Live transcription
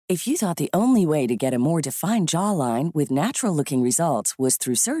If you thought the only way to get a more defined jawline with natural-looking results was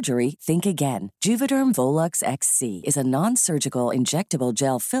through surgery, think again. Juvederm Volux XC is a non-surgical injectable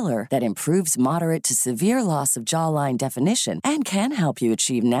gel filler that improves moderate to severe loss of jawline definition and can help you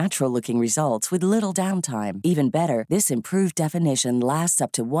achieve natural-looking results with little downtime. Even better, this improved definition lasts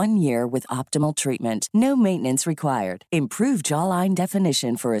up to 1 year with optimal treatment. No maintenance required. Improve jawline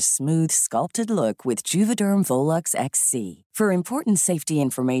definition for a smooth, sculpted look with Juvederm Volux XC. For important safety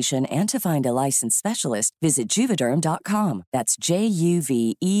information and to find a licensed specialist, visit Juvederm.com. That's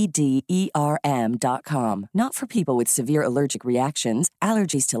JUVEDERM.com. Not for people with severe allergic reactions,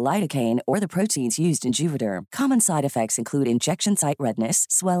 allergies to lidocaine, or the proteins used in Juvederm. Common side effects include injection site redness,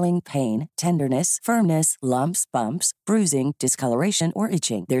 swelling, pain, tenderness, firmness, lumps, bumps, bruising, discoloration, or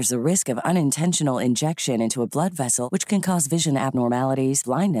itching. There's a risk of unintentional injection into a blood vessel, which can cause vision abnormalities,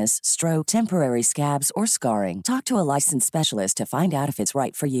 blindness, stroke, temporary scabs, or scarring. Talk to a licensed specialist to find out if it's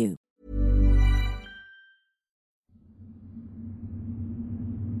right for you.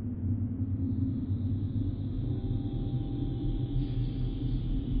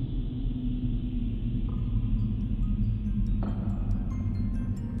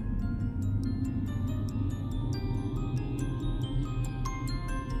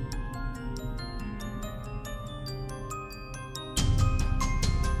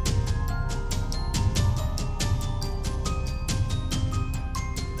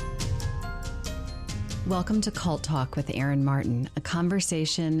 Welcome to Cult Talk with Erin Martin, a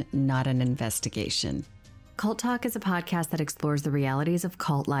conversation, not an investigation. Cult Talk is a podcast that explores the realities of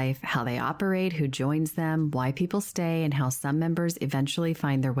cult life, how they operate, who joins them, why people stay, and how some members eventually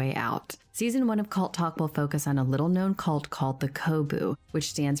find their way out. Season 1 of Cult Talk will focus on a little-known cult called the Kobu, which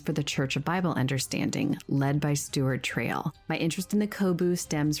stands for the Church of Bible Understanding, led by Stuart Trail. My interest in the Kobu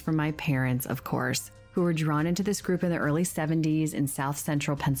stems from my parents, of course, who were drawn into this group in the early 70s in South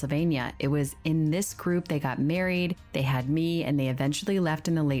Central Pennsylvania. It was in this group they got married, they had me, and they eventually left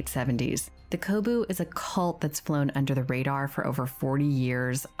in the late 70s. The Kobu is a cult that's flown under the radar for over 40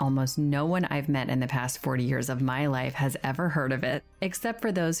 years. Almost no one I've met in the past 40 years of my life has ever heard of it, except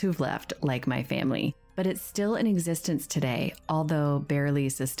for those who've left, like my family. But it's still in existence today, although barely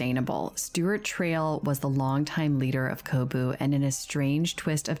sustainable. Stuart Trail was the longtime leader of Kobu, and in a strange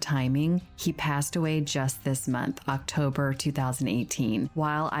twist of timing, he passed away just this month, October 2018,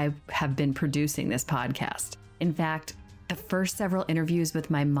 while I have been producing this podcast. In fact, the first several interviews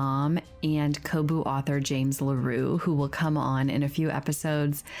with my mom and Kobu author James LaRue, who will come on in a few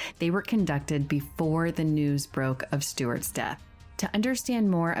episodes, they were conducted before the news broke of Stuart's death. To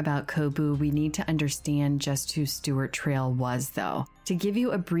understand more about Kobu, we need to understand just who Stuart Trail was, though. To give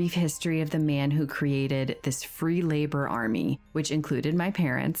you a brief history of the man who created this free labor army, which included my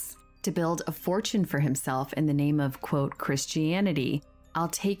parents, to build a fortune for himself in the name of, quote, Christianity, I'll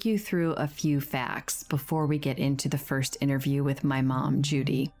take you through a few facts before we get into the first interview with my mom,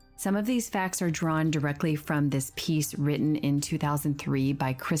 Judy. Some of these facts are drawn directly from this piece written in 2003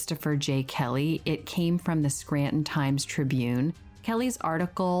 by Christopher J. Kelly. It came from the Scranton Times-Tribune. Kelly's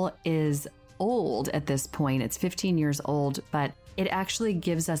article is old at this point. It's 15 years old, but it actually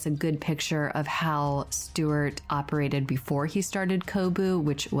gives us a good picture of how Stuart operated before he started Kobu,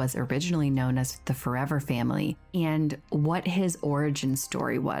 which was originally known as the Forever Family, and what his origin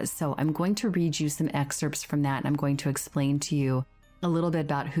story was. So I'm going to read you some excerpts from that, and I'm going to explain to you a little bit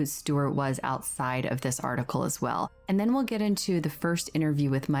about who Stuart was outside of this article as well. And then we'll get into the first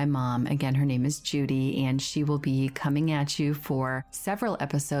interview with my mom. Again, her name is Judy, and she will be coming at you for several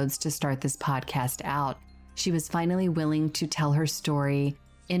episodes to start this podcast out. She was finally willing to tell her story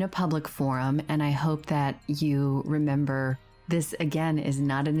in a public forum, and I hope that you remember this, again, is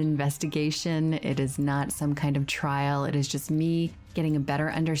not an investigation. It is not some kind of trial. It is just me getting a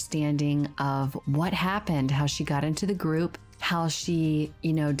better understanding of what happened, how she got into the group, how she,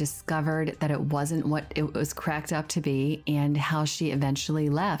 discovered that it wasn't what it was cracked up to be, and how she eventually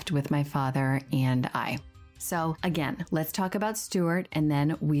left with my father and I. So again, let's talk about Stuart, and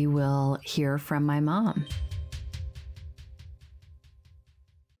then we will hear from my mom.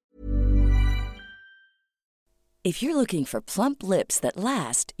 If you're looking for plump lips that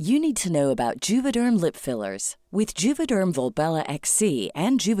last, you need to know about Juvederm lip fillers. With Juvederm Volbella XC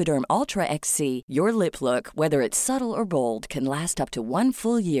and Juvederm Ultra XC, your lip look, whether it's subtle or bold, can last up to 1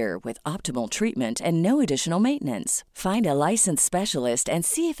 full year with optimal treatment and no additional maintenance. Find a licensed specialist and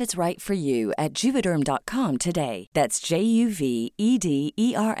see if it's right for you at Juvederm.com today. That's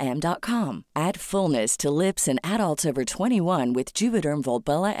JUVEDERM.com. Add fullness to lips in adults over 21 with Juvederm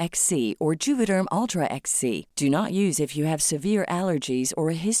Volbella XC or Juvederm Ultra XC. Do not use if you have severe allergies or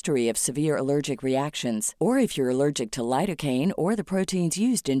a history of severe allergic reactions, or if you're you're allergic to lidocaine or the proteins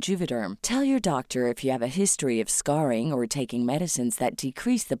used in Juvederm. Tell your doctor if you have a history of scarring or taking medicines that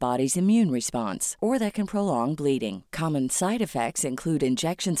decrease the body's immune response or that can prolong bleeding. Common side effects include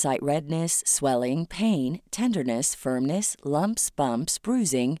injection site redness, swelling, pain, tenderness, firmness, lumps, bumps,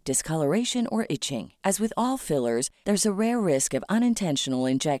 bruising, discoloration, or itching. As with all fillers, there's a rare risk of unintentional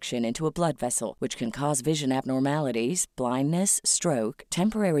injection into a blood vessel, which can cause vision abnormalities, blindness, stroke,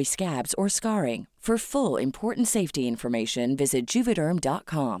 temporary scabs, or scarring. For full, important safety information, visit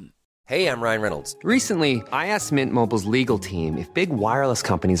Juvederm.com. Hey, I'm Ryan Reynolds. Recently, I asked Mint Mobile's legal team if big wireless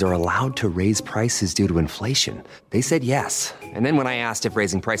companies are allowed to raise prices due to inflation. They said yes. And then when I asked if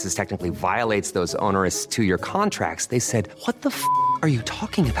raising prices technically violates those onerous 2-year contracts, they said, "What the f*** are you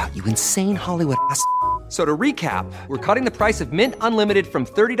talking about, you insane Hollywood ass?" So to recap, we're cutting the price of Mint Unlimited from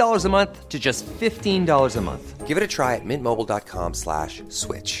 $30 a month to just $15 a month. Give it a try at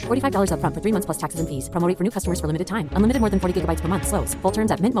mintmobile.com/switch. $45 up front for 3 months plus taxes and fees. Promo rate for new customers for limited time. Unlimited more than 40 gigabytes per month. Slows full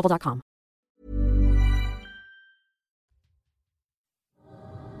terms at mintmobile.com.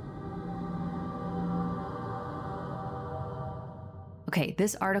 Okay,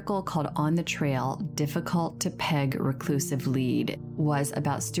 this article called On the Trail, Difficult to Peg Reclusive Lead was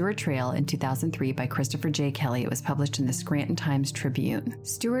about Stuart Trail in 2003 by Christopher J. Kelly. It was published in the Scranton Times-Tribune.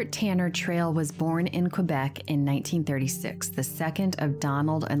 Stuart Tanner Trail was born in Quebec in 1936, the second of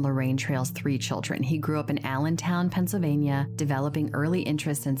Donald and Lorraine Trail's 3 children. He grew up in Allentown, Pennsylvania, developing early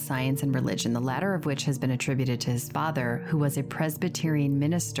interests in science and religion, the latter of which has been attributed to his father, who was a Presbyterian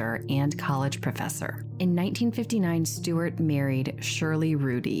minister and college professor. In 1959, Stuart married Shirley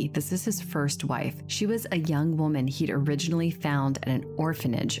Rudy. This is his first wife. She was a young woman he'd originally found at an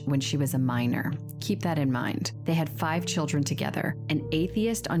orphanage when she was a minor. Keep that in mind. They had 5 children together. An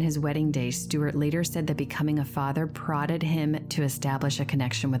atheist on his wedding day, Stuart later said that becoming a father prodded him to establish a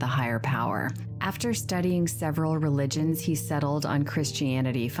connection with a higher power. After studying several religions, he settled on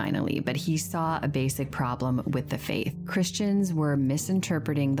Christianity finally, but he saw a basic problem with the faith. Christians were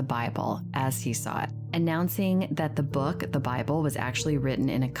misinterpreting the Bible as he saw it, announcing that the book, the Bible, was actually written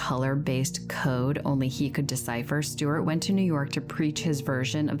in a color-based code only he could decipher. Stuart went to New York to preach his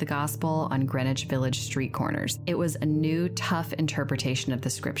version of the gospel on Greenwich Village street corners. It was a new, tough interpretation of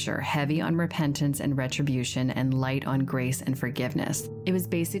the scripture, heavy on repentance and retribution and light on grace and forgiveness. It was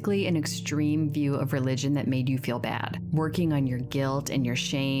basically an extreme view of religion that made you feel bad, working on your guilt and your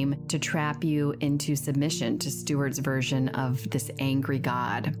shame to trap you into submission to Stuart's version of this angry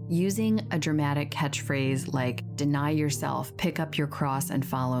God. Using a dramatic catchphrase like, "Deny yourself, pick up your cross and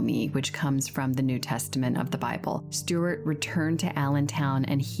follow me," which comes from the New Testament of the Bible. Stuart returned to Allentown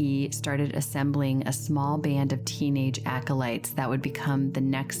and he started assembling a small band of teenage acolytes that would become the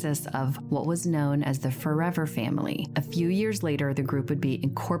nexus of what was known as the Forever Family. A few years later, the group would be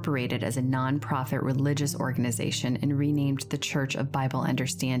incorporated as a non-profit religious organization and renamed the Church of Bible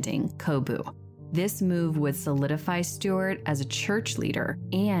Understanding, COBU. This move would solidify Stuart as a church leader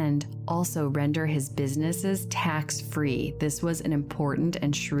and also render his businesses tax-free. This was an important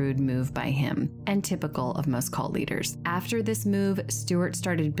and shrewd move by him, and typical of most cult leaders. After this move, Stuart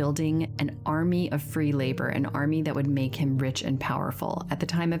started building an army of free labor, an army that would make him rich and powerful. At the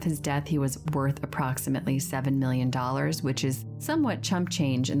time of his death, he was worth approximately $7 million, which is somewhat chump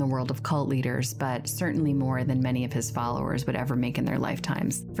change in the world of cult leaders, but certainly more than many of his followers would ever make in their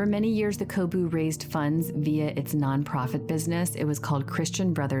lifetimes. For many years, the COBU raised funds via its nonprofit business. It was called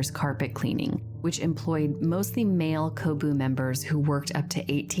Christian Brothers Carpet Cleaning, which employed mostly male COBU members who worked up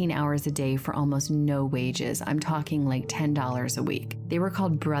to 18 hours a day for almost no wages. I'm talking like $10 a week. They were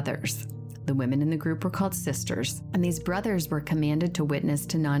called brothers. The women in the group were called sisters, and these brothers were commanded to witness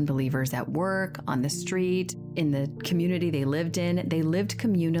to non-believers at work, on the street, in the community they lived in. They lived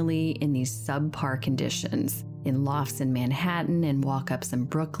communally in these subpar conditions, in lofts in Manhattan and walk-ups in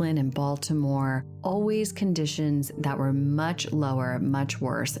Brooklyn and Baltimore, always conditions that were much lower, much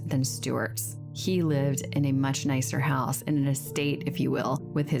worse than Stuart's. He lived in a much nicer house, in an estate, if you will,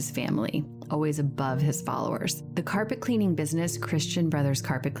 with his family, always above his followers. The carpet cleaning business, Christian Brothers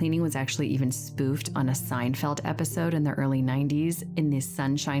Carpet Cleaning, was actually even spoofed on a Seinfeld episode in the early 90s. In the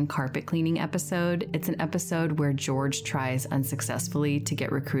Sunshine Carpet Cleaning episode, it's an episode where George tries unsuccessfully to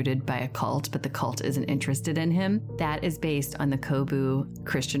get recruited by a cult, but the cult isn't interested in him. That is based on the COBU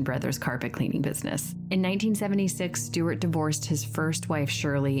Christian Brothers Carpet Cleaning business. In 1976, Stuart divorced his first wife,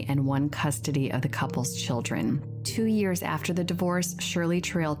 Shirley, and won custody of the couple's children. 2 years after the divorce, Shirley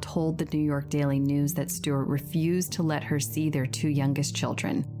Trail told the New York Daily News that Stewart refused to let her see their 2 youngest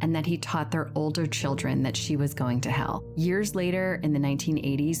children and that he taught their older children that she was going to hell. Years later, in the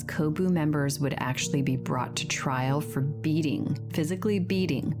 1980s, COBU members would actually be brought to trial for physically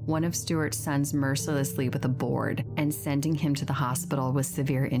beating one of Stewart's sons mercilessly with a board and sending him to the hospital with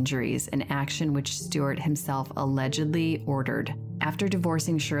severe injuries, an action which Stewart himself allegedly ordered. After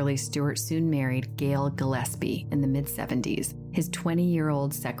divorcing Shirley, Stewart soon married Gail Gillespie in the mid-70s, his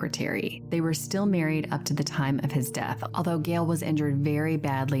 20-year-old secretary. They were still married up to the time of his death, although Gail was injured very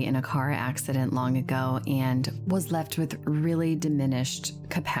badly in a car accident long ago and was left with really diminished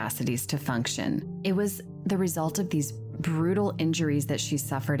capacities to function. It was the result of these brutal injuries that she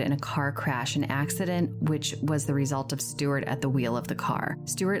suffered in a car crash, an accident which was the result of Stewart at the wheel of the car.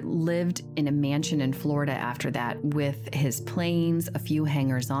 Stewart lived in a mansion in Florida after that with his planes, a few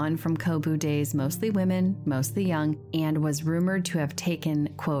hangers-on from COBU days, mostly women, mostly young, and was rumored to have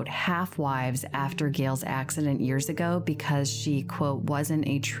taken, quote, half-wives after Gail's accident years ago because she, quote, wasn't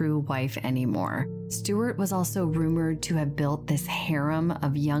a true wife anymore. Stewart was also rumored to have built this harem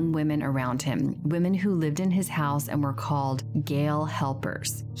of young women around him, women who lived in his house and were called Gail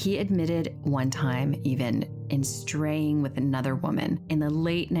helpers. He admitted one time even in straying with another woman in the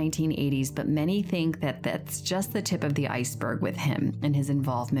late 1980s, but many think that that's just the tip of the iceberg with him and his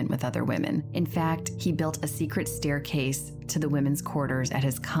involvement with other women. In fact, he built a secret staircase to the women's quarters at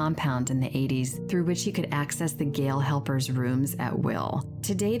his compound in the 80s through which he could access the Gail helpers' rooms at will.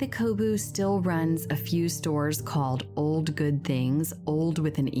 Today, the COBU still runs a few stores called Old Good Things, old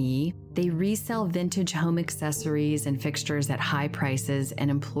with an E. They resell vintage home accessories and fixtures at high prices and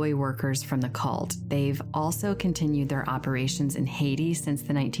employ workers from the cult. They've also continued their operations in Haiti since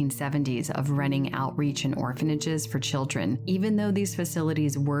the 1970s of running outreach and orphanages for children, even though these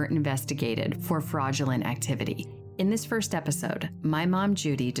facilities were investigated for fraudulent activity. In this first episode, my mom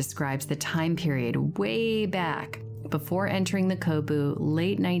Judy describes the time period way back before entering the COBU,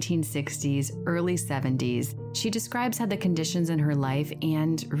 late 1960s, early 70s. She describes how the conditions in her life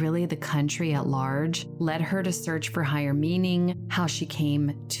and really the country at large led her to search for higher meaning, how she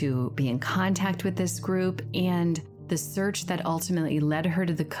came to be in contact with this group, and the search that ultimately led her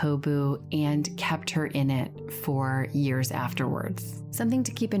to the COBU and kept her in it for years afterwards. Something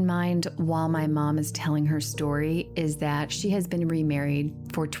to keep in mind while my mom is telling her story is that she has been remarried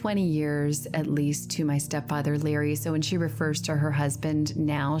for 20 years at least to my stepfather, Larry. So when she refers to her husband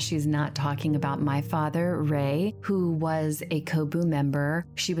now, she's not talking about my father, Ray, who was a COBU member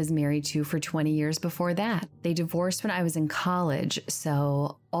she was married to for 20 years before that. They divorced when I was in college,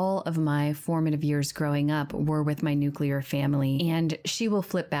 so all of my formative years growing up were with my nuclear family, and she will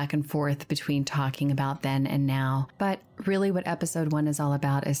flip back and forth between talking about then and now. But really what episode 1 is all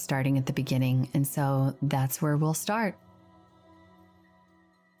about is starting at the beginning, and so that's where we'll start.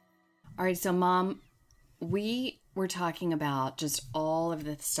 All right, so Mom, we were talking about just all of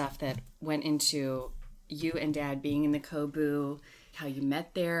the stuff that went into you and Dad being in the COBU, how you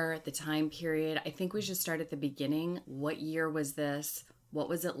met there, the time period. I think we should start at the beginning. What year was this? What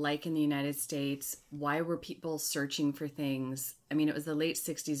was it like in the United States? Why were people searching for things? I mean, it was the late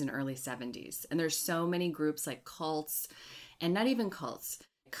 60s and early 70s. And there's so many groups like cults, and not even cults,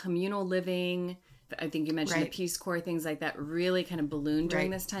 communal living. I think you mentioned the Peace Corps, things like that really kind of ballooned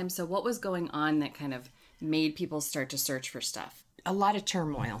during this time. So what was going on that kind of made people start to search for stuff? A lot of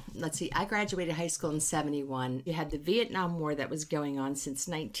turmoil. Let's see, I graduated high school in 71. You had the Vietnam War that was going on since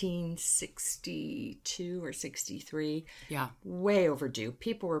 1962 or 63. Yeah. Way overdue.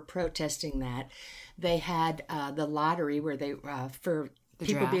 People were protesting that. They had the lottery where they, for the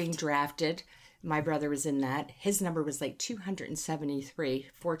people being drafted. My brother was in that. His number was like 273.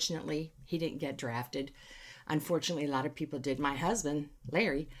 Fortunately, he didn't get drafted. Unfortunately, a lot of people did. My husband,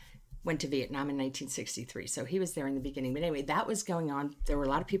 Larry, went to Vietnam in 1963, so he was there in the beginning. But anyway, that was going on. There were a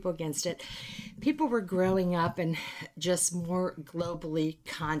lot of people against it. People were growing up and just more globally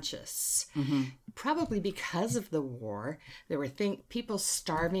conscious. Mm-hmm. Probably because of the war. There were people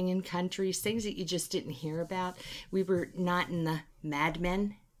starving in countries, things that you just didn't hear about. We were not in the Mad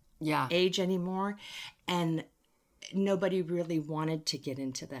Men age anymore, and nobody really wanted to get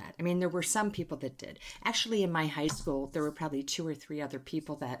into that. I mean, there were some people that did. Actually, in my high school, there were probably 2 or 3 other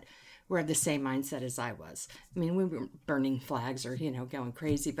people that were of the same mindset as I was. I mean, we weren't burning flags or, going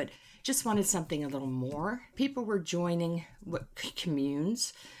crazy, but just wanted something a little more. People were joining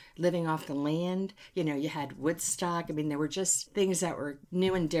communes, living off the land. You had Woodstock. I mean, there were just things that were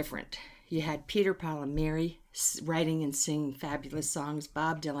new and different. You had Peter, Paul, and Mary writing and singing fabulous songs,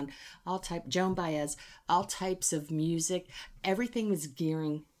 Bob Dylan, Joan Baez, all types of music. Everything was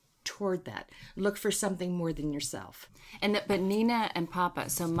gearing toward that. Look for something more than yourself. But Nina and Papa,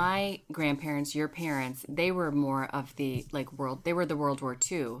 so my grandparents, your parents, they were more of the they were the World War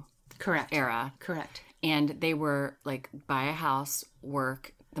II era. Correct. And they were like, buy a house,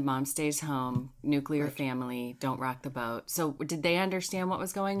 work, the mom stays home, nuclear family, don't rock the boat. So did they understand what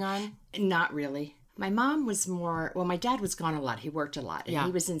was going on? Not really. My mom was more, my dad was gone a lot. He worked a lot. And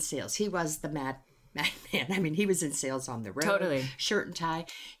he was in sales. He was the madman. I mean, he was in sales on the road. Totally. Shirt and tie.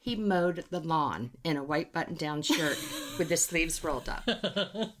 He mowed the lawn in a white button-down shirt with the sleeves rolled up.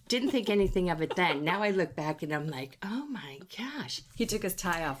 Didn't think anything of it then. Now I look back and I'm like, oh my gosh. He took his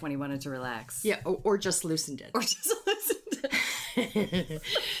tie off when he wanted to relax. Yeah, or just loosened it.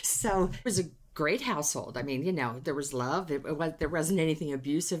 So it was a great household. I mean, there was love. There wasn't anything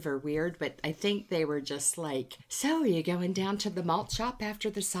abusive or weird, but I think they were just like, so are you going down to the malt shop after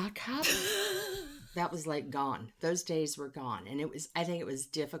the sock hop? That was like gone. Those days were gone. And I think it was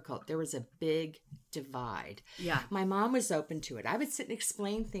difficult. There was a big divide. Yeah. My mom was open to it. I would sit and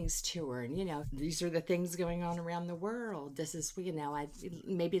explain things to her. And, these are the things going on around the world. This is, I'd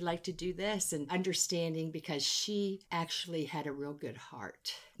maybe like to do this. And understanding, because she actually had a real good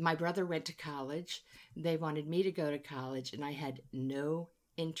heart. My brother went to college. They wanted me to go to college. And I had no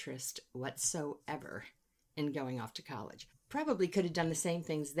interest whatsoever in going off to college. Probably could have done the same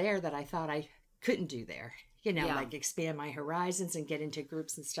things there that I thought I couldn't do there, like expand my horizons and get into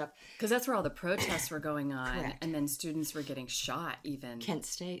groups and stuff. Because that's where all the protests were going on. Correct. And then students were getting shot even. Kent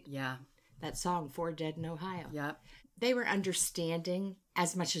State. Yeah. That song, 4 Dead in Ohio. Yep. They were understanding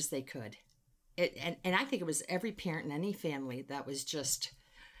as much as they could. And I think it was every parent in any family that was just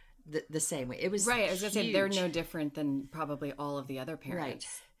the same way. It was right. I was going to say, huge. they're no different than probably all of the other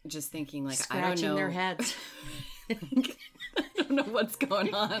parents. Right. Just thinking like, Scratching I don't know. their heads. I don't know what's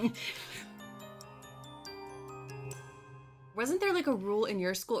going on. Wasn't there like a rule in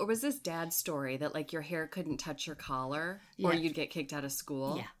your school, or was this dad's story that like your hair couldn't touch your collar or you'd get kicked out of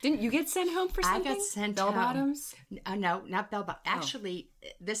school? Yeah. Didn't you get sent home for something? I got sent bell home. bottoms? No, not bell bottoms. Actually,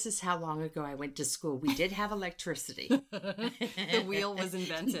 this is how long ago I went to school. We did have electricity. The wheel was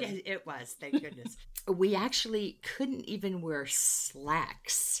invented. Yeah, it was, thank goodness. We actually couldn't even wear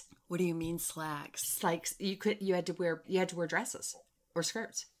slacks. What do you mean slacks? Like you had to wear dresses or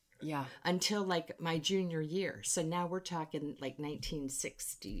skirts. Yeah. Until like my junior year. So now we're talking like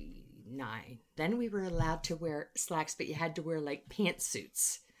 1969. Then we were allowed to wear slacks, but you had to wear like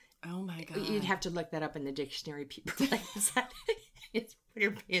pantsuits. Oh my God. You'd have to look that up in the dictionary. People were like, it's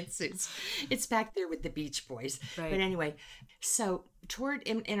your pantsuits. It's back there with the Beach Boys. Right. But anyway, so toward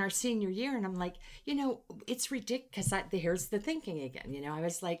in our senior year, and I'm like, it's ridiculous. Here's the thinking again. I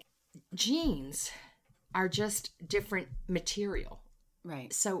was like, jeans are just different material.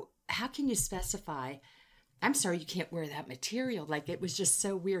 Right. So how can you specify, I'm sorry, you can't wear that material? Like, it was just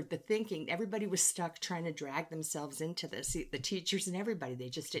so weird. The thinking, everybody was stuck trying to drag themselves into this. The teachers and everybody, they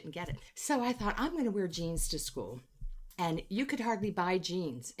just didn't get it. So I thought, I'm going to wear jeans to school. And you could hardly buy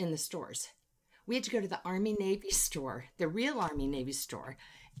jeans in the stores. We had to go to the Army Navy store, the real Army Navy store,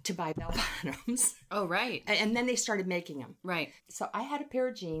 to buy bell bottoms. Oh, right. And then they started making them. Right. So I had a pair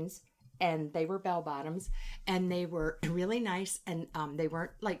of jeans. And they were bell bottoms, and they were really nice, and they weren't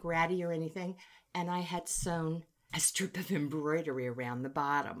like ratty or anything. And I had sewn a strip of embroidery around the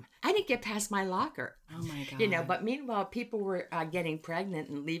bottom. I didn't get past my locker. Oh my God. But meanwhile, people were getting pregnant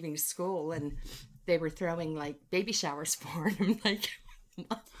and leaving school, and they were throwing like baby showers for them. Like,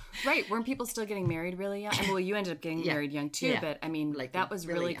 right. Weren't people still getting married really young? Well, you ended up getting married young too, but I mean, like that was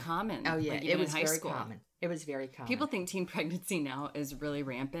really common. Oh yeah, like, it was in high very school. common. It was very common. People think teen pregnancy now is really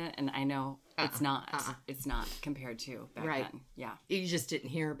rampant, and I know it's not. It's not compared to back then. Yeah. You just didn't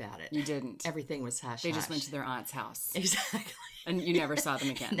hear about it. You didn't. Everything was hush. They just went to their aunt's house. Exactly. And you never saw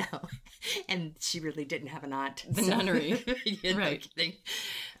them again. No. And she really didn't have an aunt. The nunnery. Right.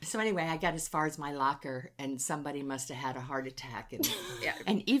 So anyway, I got as far as my locker, and somebody must have had a heart attack.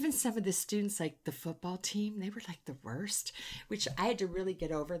 And even some of the students, like the football team, they were like the worst, which I had to really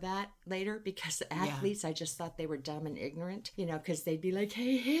get over that later, because the athletes, I just thought they were dumb and ignorant, because they'd be like,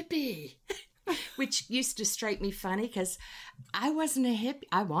 hey, hippie. Which used to strike me funny, because I wasn't a hippie.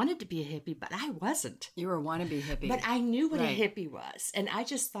 I wanted to be a hippie, but I wasn't. You were a wannabe hippie. But I knew what a hippie was. And I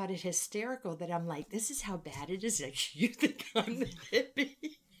just thought it hysterical that I'm like, this is how bad it is that you think I'm the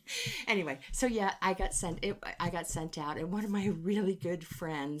hippie. Anyway, so yeah, I got sent out, and one of my really good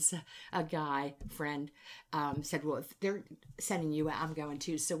friends, a guy friend, said, well, if they're sending you out, I'm going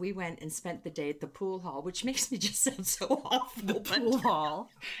too. So we went and spent the day at the pool hall, which makes me just sound so awful. The pool hall.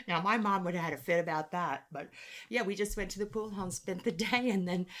 Now, my mom would have had a fit about that. But yeah, we just went to the pool hall and spent the day, and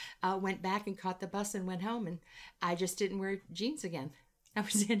then went back and caught the bus and went home. And I just didn't wear jeans again. I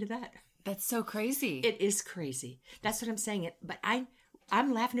was into that. That's so crazy. It is crazy. That's what I'm saying. But I'm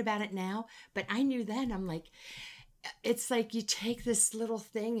laughing about it now, but I knew then, I'm like, it's like you take this little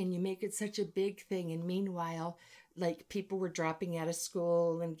thing and you make it such a big thing. And meanwhile, like people were dropping out of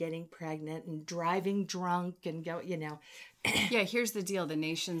school and getting pregnant and driving drunk and go, you know. Yeah, here's the deal. The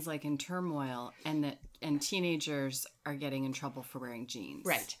nation's like in turmoil and teenagers are getting in trouble for wearing jeans.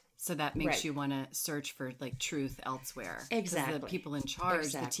 Right. So that makes you want to search for like truth elsewhere. Exactly. The people in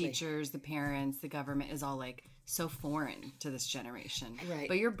charge, the teachers, the parents, the government is all like so foreign to this generation. Right.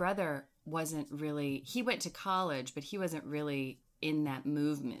 But your brother wasn't really, he went to college, but he wasn't really in that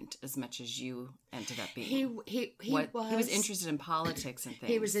movement as much as you ended up being. He was interested in politics and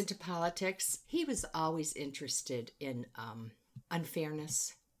things. He was into politics. He was always interested in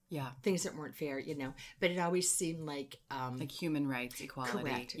unfairness. Yeah. Things that weren't fair, you know. But it always seemed like human rights, equality.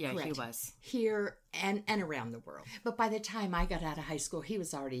 Correct. Yeah, correct. he was. Here and around the world. But by the time I got out of high school, he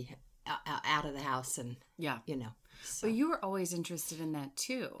was already out of the house and, you know. So. But you were always interested in that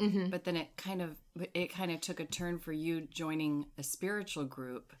too. Mm-hmm. But then it kind of took a turn for you joining a spiritual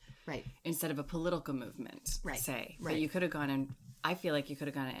group. Right. Instead of a political movement, right. say. Right. But you could have gone in, I feel like you could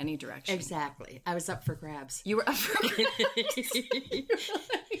have gone in any direction. Exactly. I was up for grabs. You were up for grabs.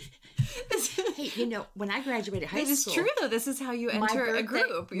 Hey, you know, when I graduated high school. It is true, though. This is how you enter a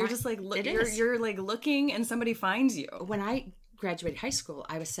group. You're just like, you're like looking and somebody finds you. When I graduated high school,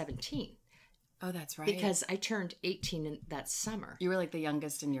 I was 17. Oh, that's right. Because I turned 18 that summer. You were like the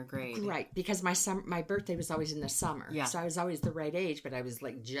youngest in your grade. Right. Because my birthday was always in the summer. Yeah. So I was always the right age, but I was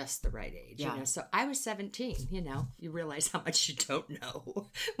like just the right age. Yeah. You know? So I was 17, you know. You realize how much you don't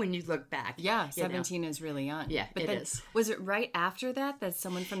know when you look back. Yeah, 17 is really young. Yeah, but it then, is. Was it right after that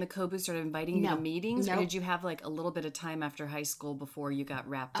someone from the COBU started inviting you to meetings? No. Or did you have like a little bit of time after high school before you got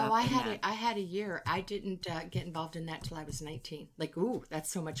wrapped up I had a year. I didn't get involved in that till I was 19. Like, ooh,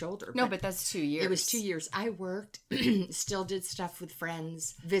 that's so much older. No, but that's 2 years. It was 2 years. I worked, still did stuff with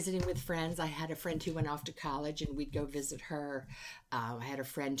friends, visiting with friends. I had a friend who went off to college and we'd go visit her. I had a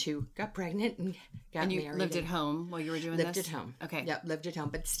friend who got pregnant and got married. And you lived at home while you were doing this? Lived at home. Okay. Yep, lived at home,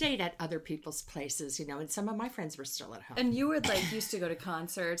 but stayed at other people's places, you know, and some of my friends were still at home. And you would like used to go to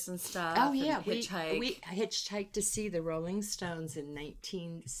concerts and stuff. Oh, yeah. And hitchhike. We hitchhiked to see the Rolling Stones in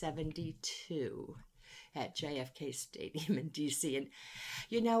 1972. At JFK Stadium in D.C. And,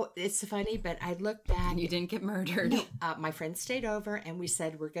 you know, it's funny, but I look back. You didn't get murdered. No, my friend stayed over and we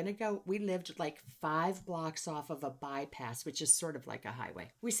said, we're going to go. We lived like 5 blocks off of a bypass, which is sort of like a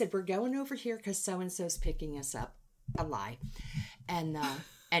highway. We said, we're going over here because so-and-so's picking us up. A lie. And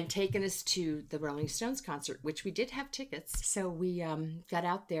taking us to the Rolling Stones concert, which we did have tickets. So we got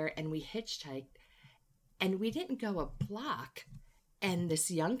out there and we hitchhiked. And we didn't go a block. And this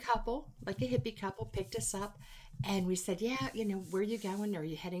young couple, like a hippie couple, picked us up. And we said, yeah, you know, where are you going? Are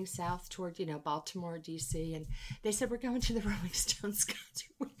you heading south toward, you know, Baltimore, D.C.? And they said, we're going to the Rolling Stones concert.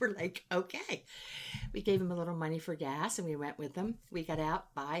 We were like, okay. We gave them a little money for gas and we went with them. We got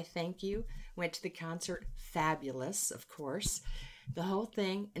out, bye, thank you. Went to the concert. Fabulous, of course. The whole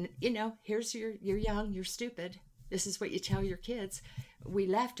thing. And, you know, here's you're young, you're stupid. This is what you tell your kids. We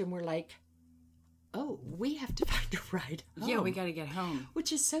left and we're like, oh, we have to find a ride home. Yeah, we got to get home.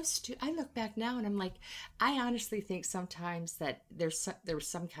 Which is so stupid. I look back now and I'm like, I honestly think sometimes that there was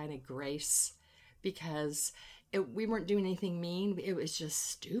some kind of grace because we weren't doing anything mean. It was just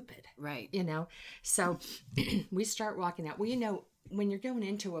stupid. Right. You know? So we start walking out. Well, you know, when you're going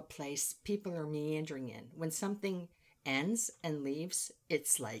into a place, people are meandering in. When something ends and leaves,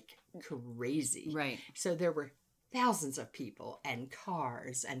 it's like crazy. Right. So there were thousands of people and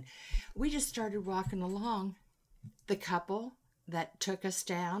cars, and we just started walking along. The couple that took us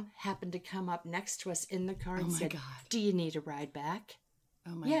down happened to come up next to us in the car and said, do you need a ride back?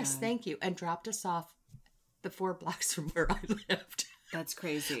 Oh my yes, God. thank you. And dropped us off the 4 blocks from where I lived. That's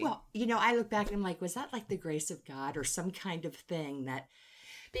crazy. Well, you know, I look back and I'm like, was that like the grace of God or some kind of thing that,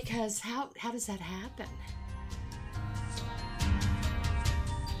 because how does that happen?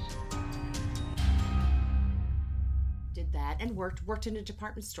 Did that and worked in a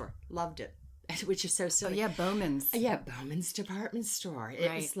department store. Loved it. Which is so silly. Oh, yeah, Bowman's. Yeah, Bowman's department store.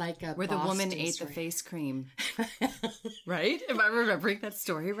 It was like a where the Boston woman ate store. the face cream. Right? Am I remembering that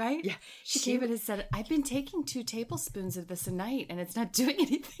story right? Yeah. She came in and said, I've been taking 2 tablespoons of this a night and it's not doing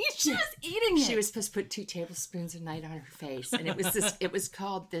anything. She was eating it. She was supposed to put 2 tablespoons a night on her face. And it was this. It was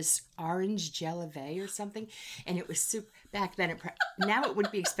called this orange gelave or something. And it was super, back then, now it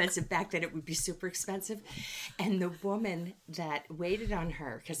would be expensive. Back then it would be super expensive. And the woman that waited on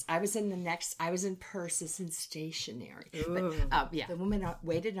her, because I was in purses and stationery. But, the woman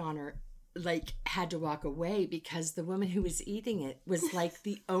waited on her like had to walk away because the woman who was eating it was like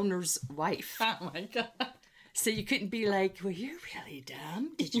the owner's wife. Oh my God. So you couldn't be like, well, you're really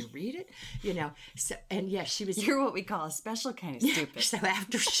dumb. Did you read it? You know, so, and yeah, she was. You're what we call a special kind of stupid. So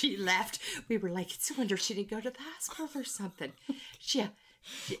after she left, we were like, it's a wonder she didn't go to the hospital or something. Yeah.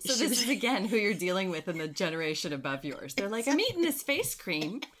 So this is again who you're dealing with in the generation above yours. They're like, I'm eating this face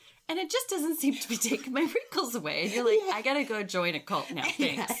cream and it just doesn't seem to be taking my wrinkles away. And you're like, I gotta go join a cult now. Thanks.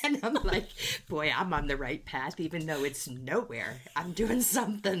 Yeah, and I'm like, boy, I'm on the right path, even though it's nowhere. I'm doing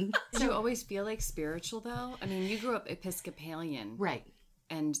something. Did you always feel like spiritual though? I mean, you grew up Episcopalian. Right.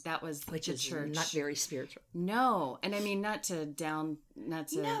 And that was which the is church. Not very spiritual. No. And I mean, not to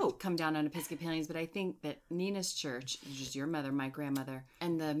come down on Episcopalians, but I think that Nina's church, which is your mother, my grandmother,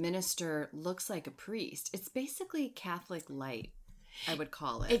 and the minister looks like a priest. It's basically Catholic light, I would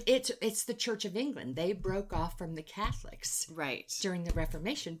call it. It's the Church of England. They broke off from the Catholics. Right. During the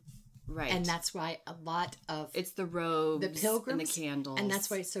Reformation. Right. And that's why a lot of... It's the robes, the pilgrims, and the candles. And that's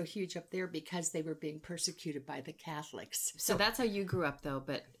why it's so huge up there, because they were being persecuted by the Catholics. So that's how you grew up, though,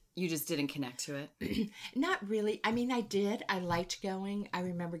 but you just didn't connect to it? Not really. I mean, I did. I liked going. I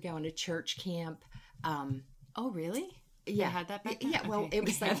remember going to church camp. Oh, really? Yeah. They had that back then? Yeah, well, it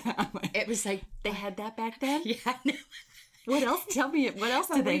was like... They had that back then? Yeah, I know. What else? Tell me, what else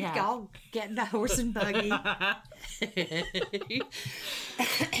did they have? We'd all get in a horse and buggy.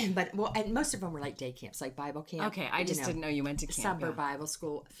 But, well, and most of them were like day camps, like Bible camp. Okay, I just didn't know you went to camp. Summer Bible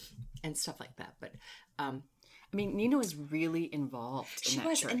school and stuff like that. But, I mean, Nina was really involved in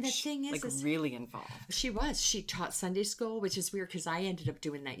that church. And the thing is really involved. She was. She taught Sunday school, which is weird because I ended up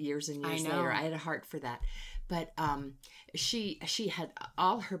doing that years and years later. I had a heart for that. But she had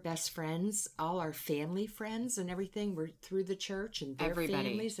all her best friends, all our family friends and everything were through the church and their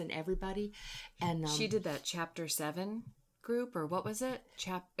families and everybody. And she did that chapter 7 group, or what was it?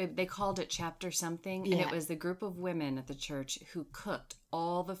 They called it chapter something. Yeah. And it was the group of women at the church who cooked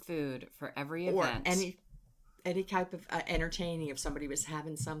all the food for every event. Or any type of entertaining if somebody was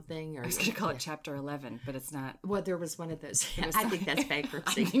having something. Or I was going to call it chapter 11, but it's not. Well, there was one of those. I think that's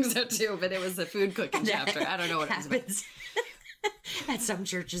bankruptcy. I think so too, but it was a food cooking chapter. I don't know what it was. At some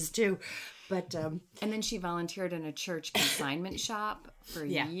churches too. But and then she volunteered in a church consignment shop for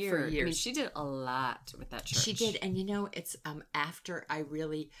years. I mean, she did a lot with that church. She did, and it's after I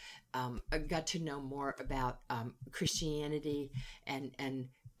really got to know more about Christianity and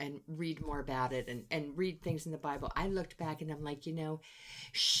read more about it and read things in the Bible. I looked back and I'm like,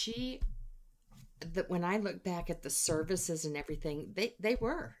 when I look back at the services and everything, they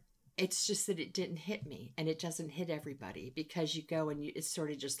were. It's just that it didn't hit me, and it doesn't hit everybody, because you go and it's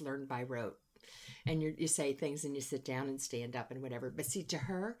sort of just learned by rote. And you say things and you sit down and stand up and whatever. But see, to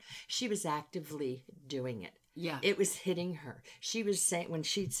her, she was actively doing it. Yeah. It was hitting her. She was saying, when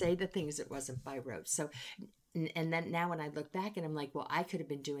she'd say the things, it wasn't by rote. So, and then now when I look back and I'm like, well, I could have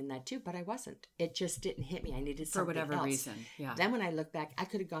been doing that too, but I wasn't. It just didn't hit me. I needed something else. For whatever reason, yeah. Then when I look back, I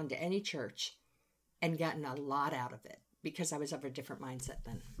could have gone to any church and gotten a lot out of it, because I was of a different mindset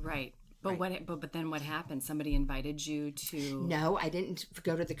then. Right. But but then what happened? Somebody invited you to... No, I didn't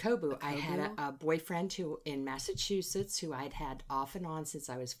go to the Kobu. I had a boyfriend in Massachusetts who I'd had off and on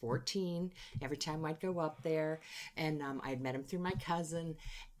since I was 14. Every time I'd go up there, and I'd met him through my cousin,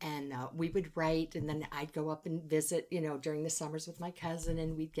 and we would write, and then I'd go up and visit, during the summers with my cousin,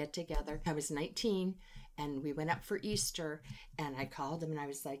 and we'd get together. I was 19, and we went up for Easter, and I called him, and I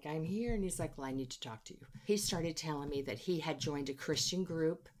was like, I'm here, and he's like, well, I need to talk to you. He started telling me that he had joined a Christian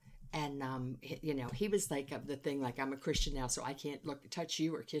group. And, he was like the thing, like, I'm a Christian now, so I can't touch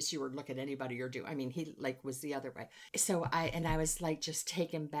you or kiss you or look at anybody or do. I mean, he was the other way. So I was like just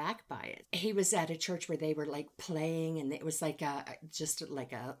taken back by it. He was at a church where they were like playing, and it was like just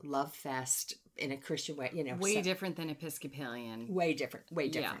like a love fest in a Christian way, Way different than Episcopalian. Way different.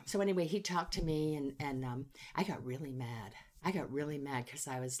 Yeah. So anyway, he talked to me, and I got really mad. Because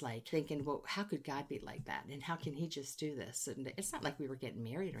I was like thinking, well, how could God be like that? And how can he just do this? And it's not like we were getting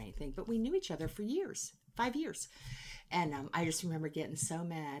married or anything, but we knew each other for years, 5 years. And I just remember getting so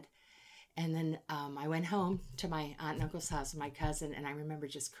mad. And then I went home to my aunt and uncle's house with my cousin, and I remember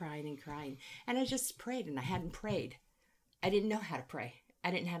just crying and crying. And I just prayed, and I hadn't prayed. I didn't know how to pray.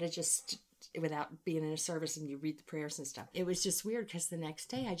 I didn't know how to just, without being in a service and you read the prayers and stuff. It was just weird, because the next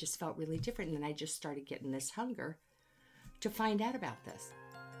day I just felt really different. And then I just started getting this hunger to find out about this.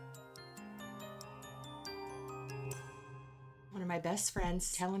 One of my best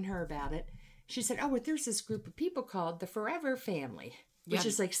friends telling her about it, she said, oh, well, there's this group of people called the Forever Family. which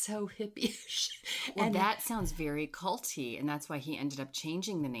is like so hippie-ish. Well, and that sounds very culty, and that's why he ended up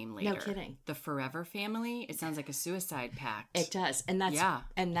changing the name later. No kidding. The Forever Family. It sounds like a suicide pact. It does, and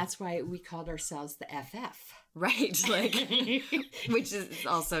that's why we called ourselves the FF. Right, like, which is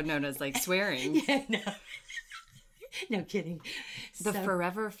also known as like swearing. Yeah, no kidding. The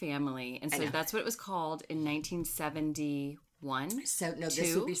Forever Family, and so that's what it was called in 1971. So no,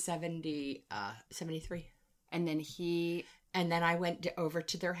 this would be 73. And then I went over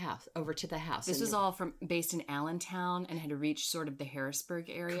to the house. This was all based in Allentown and had reached sort of the Harrisburg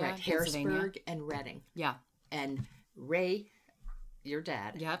area. Correct, Harrisburg and Reading. Yeah. And Ray, your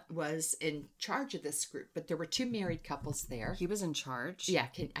dad, was in charge of this group, but there were 2 married couples there. He was in charge? Yeah,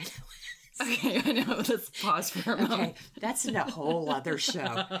 I know. Okay, I know. Let's pause for a moment. Okay, that's a whole other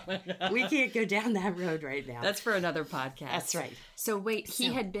show. We can't go down that road right now. That's for another podcast. That's right. So wait,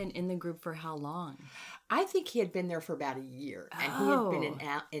 he had been in the group for how long? I think he had been there for about a year, and he had been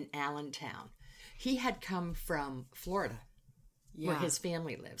in Allentown. He had come from Florida, where his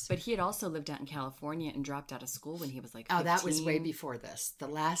family lives. But he had also lived out in California and dropped out of school when he was like 15. Oh, that was way before this. The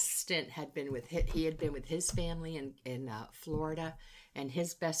last stint had been with his family in Florida, and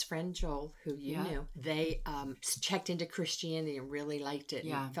his best friend Joel, who you knew, they checked into Christianity and really liked it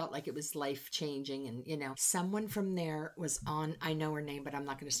and felt like it was life-changing. And, someone from there was on, I know her name, but I'm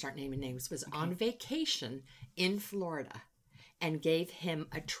not going to start naming names, was on vacation in Florida and gave him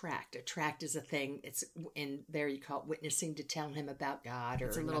a tract. A tract is a thing, it's in there, you call it witnessing, to tell him about God. Or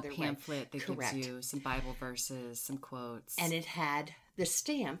it's a little pamphlet that gives you some Bible verses, some quotes. And it had the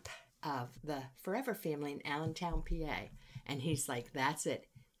stamp of the Forever Family in Allentown, PA. And he's like, that's it.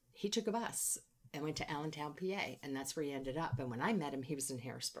 He took a bus and went to Allentown, PA, and that's where he ended up. And when I met him, he was in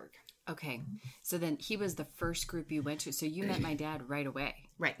Harrisburg. Okay. So then he was the first group you went to. So you met my dad right away.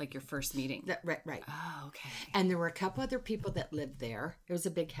 Right. Like your first meeting. Right. Oh, okay. And there were a couple other people that lived there. It was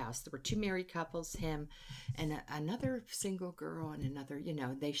a big house. There were 2 married couples, him and another single girl and another,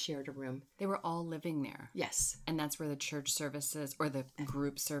 they shared a room. They were all living there. Yes. And that's where the church services or the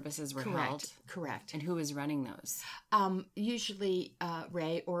group services were held? Correct. And who was running those? Usually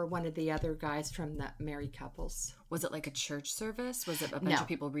Ray or one of the other guys from the married couples. Was it like a church service? Was it a bunch of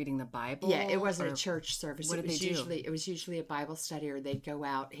people reading the Bible? Yeah, it wasn't a church service. What did they do? It was usually a Bible study, or they'd go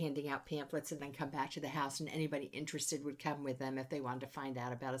out handing out pamphlets and then come back to the house, and anybody interested would come with them if they wanted to find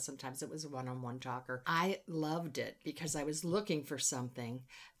out about it. Sometimes it was a one-on-one talker. I loved it because I was looking for something.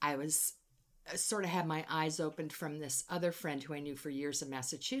 I was sort of had my eyes opened from this other friend who I knew for years in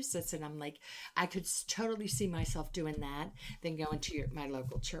Massachusetts, and I'm like, I could totally see myself doing that, then going to my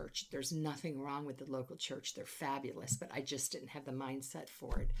local church. There's nothing wrong with the local church. They're fabulous, but I just didn't have the mindset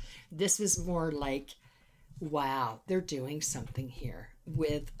for it. This was more like, wow, they're doing something here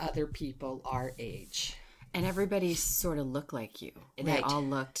with other people our age. And everybody sort of looked like you. They all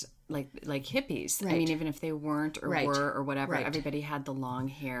looked like hippies. Right. I mean, even if they weren't or were or whatever, everybody had the long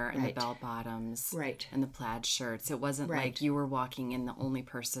hair and the bell bottoms and the plaid shirts. It wasn't like you were walking in the only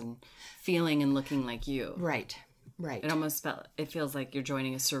person feeling and looking like you. Right. It feels like you're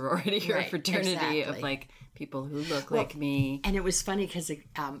joining a sorority or a fraternity of like people who look like me. And it was funny because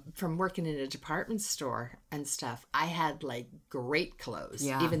from working in a department store and stuff, I had like great clothes,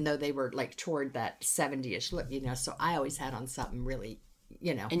 even though they were like toward that 70-ish look, so I always had on something really,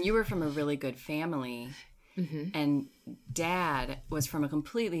 And you were from a really good family. Mm-hmm. And Dad was from a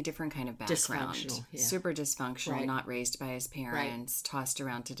completely different kind of background. Super dysfunctional, not raised by his parents, tossed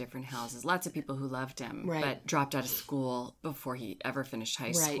around to different houses. Lots of people who loved him, but dropped out of school before he ever finished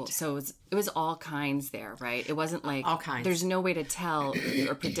high school. So it was all kinds there, right? It wasn't like all kinds. There's no way to tell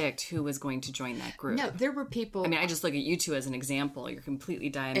or predict who was going to join that group. No, there were people. I mean, I just look at you two as an example. You're completely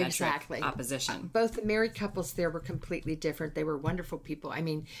diametric opposition. Both the married couples there were completely different. They were wonderful people. I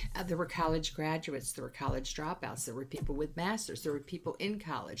mean, there were college graduates, there were college dropouts, there were people with masters, there were people in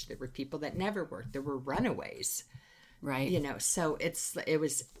college, there were people that never worked, there were runaways, right? So it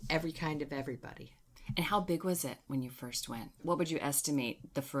was every kind of everybody. And how big was it when you first went? What would you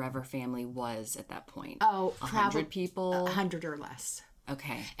estimate the Forever Family was at that point? Oh, 100 people, 100 or less.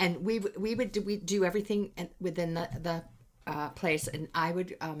 Okay. And we would do everything within the place, and I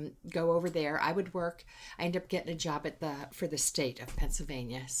would go over there. I would work. I ended up getting a job for the state of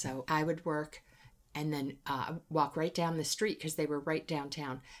Pennsylvania, so I would work and then walk right down the street because they were right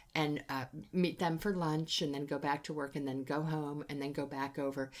downtown, and meet them for lunch, and then go back to work, and then go home, and then go back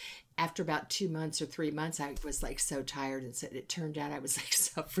over. After about 2 months or 3 months, I was like so tired, and so it turned out I was like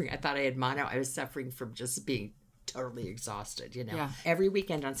suffering. I thought I had mono. I was suffering from just being totally exhausted, you know. Yeah. Every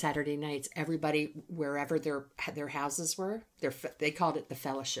weekend on Saturday nights, everybody, wherever their houses were, they called it the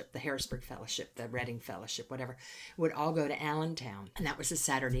fellowship, the Harrisburg Fellowship, the Reading Fellowship, whatever, would all go to Allentown. And that was a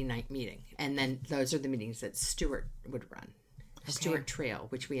Saturday night meeting. And then those are the meetings that Stuart would run. Okay. Stuart Trail,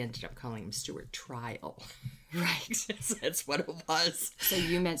 which we ended up calling him Stuart Trial. Right. That's what it was. So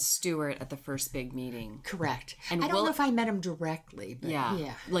you met Stuart at the first big meeting. Correct. And I don't know if I met him directly, but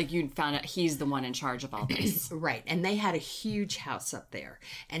yeah. Like you found out he's the one in charge of all this. Right. And they had a huge house up there.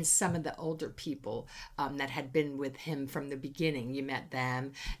 And some of the older people that had been with him from the beginning, you met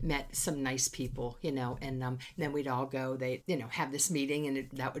them, met some nice people, you know, and then we'd all go, have this meeting and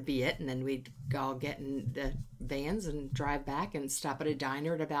that would be it. And then we'd all get in the vans and drive back and stop at a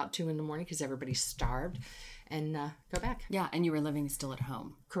diner at about 2 a.m. because everybody's starved. And go back. Yeah, and you were living still at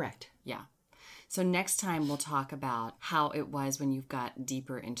home. Correct. Yeah. So next time we'll talk about how it was when you got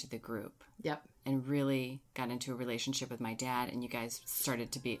deeper into the group. Yep. And really got into a relationship with my dad, and you guys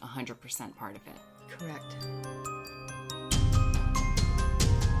started to be 100% part of it. Correct.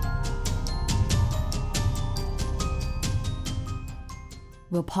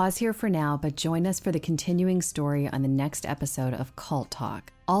 We'll pause here for now, but join us for the continuing story on the next episode of Cult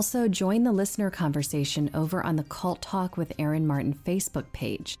Talk. Also, join the listener conversation over on the Cult Talk with Erin Martin Facebook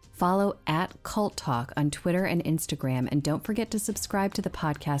page. Follow @Cult Talk on Twitter and Instagram, and don't forget to subscribe to the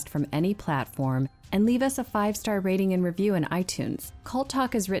podcast from any platform and leave us a 5-star rating and review in iTunes. Cult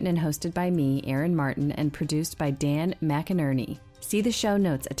Talk is written and hosted by me, Erin Martin, and produced by Dan McInerney. See the show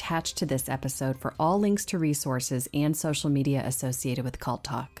notes attached to this episode for all links to resources and social media associated with Cult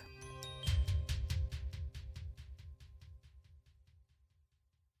Talk.